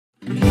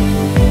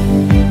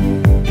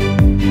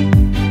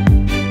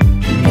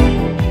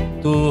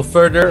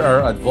further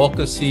our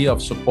advocacy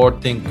of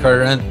supporting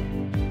current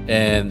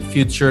and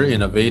future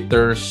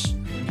innovators,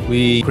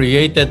 we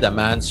created the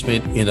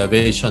Mansmith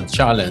Innovation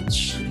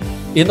Challenge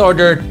in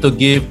order to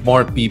give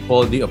more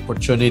people the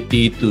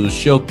opportunity to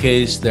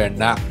showcase their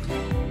knack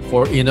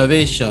for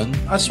innovation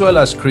as well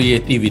as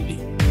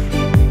creativity.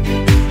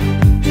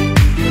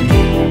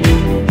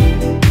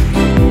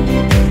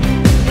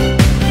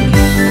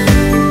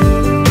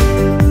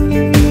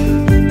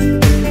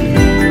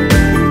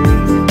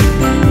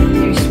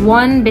 There's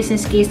one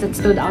business case that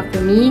stood out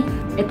for me.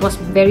 It was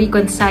very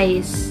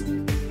concise.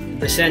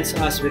 Presents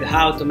us with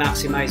how to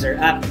maximize our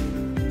app,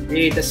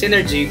 create a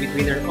synergy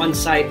between our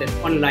on-site and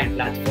online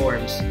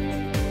platforms.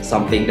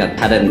 Something that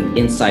had an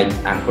insight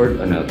anchored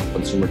on a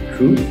consumer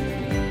truth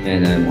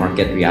and a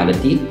market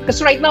reality.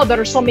 Because right now, there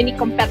are so many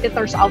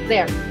competitors out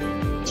there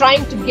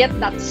trying to get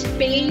that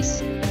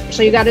space.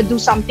 So you got to do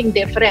something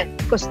different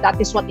because that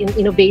is what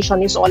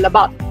innovation is all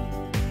about.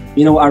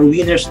 You know, our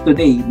winners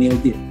today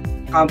nailed it.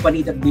 A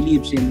company that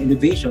believes in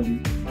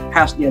innovation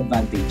has the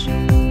advantage.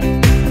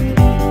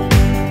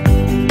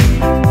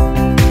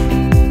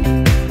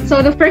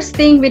 So the first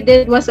thing we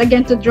did was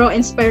again to draw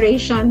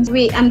inspirations.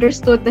 We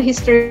understood the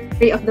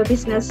history of the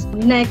business.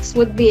 Next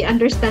would be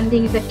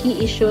understanding the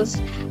key issues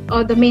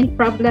or the main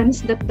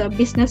problems that the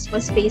business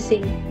was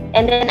facing.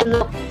 And then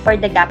look for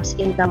the gaps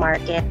in the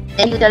market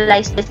and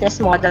utilize business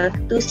model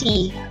to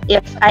see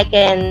if I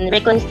can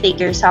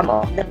reconfigure some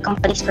of the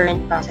company's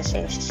current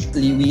processes.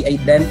 We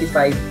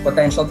identified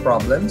potential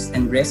problems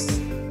and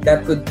risks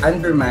that could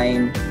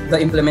undermine the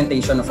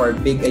implementation of our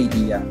big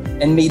idea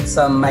and made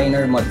some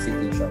minor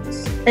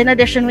modifications. In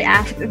addition, we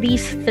asked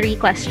these 3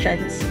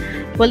 questions.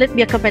 Will it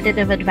be a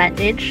competitive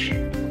advantage?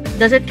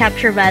 Does it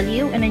capture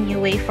value in a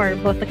new way for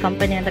both the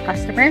company and the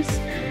customers?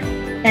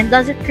 And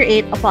does it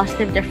create a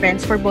positive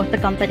difference for both the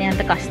company and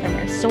the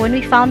customers? So when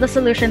we found the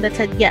solution that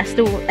said yes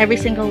to every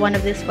single one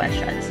of these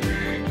questions,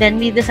 then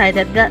we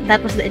decided that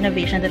that was the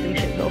innovation that we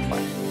should go for.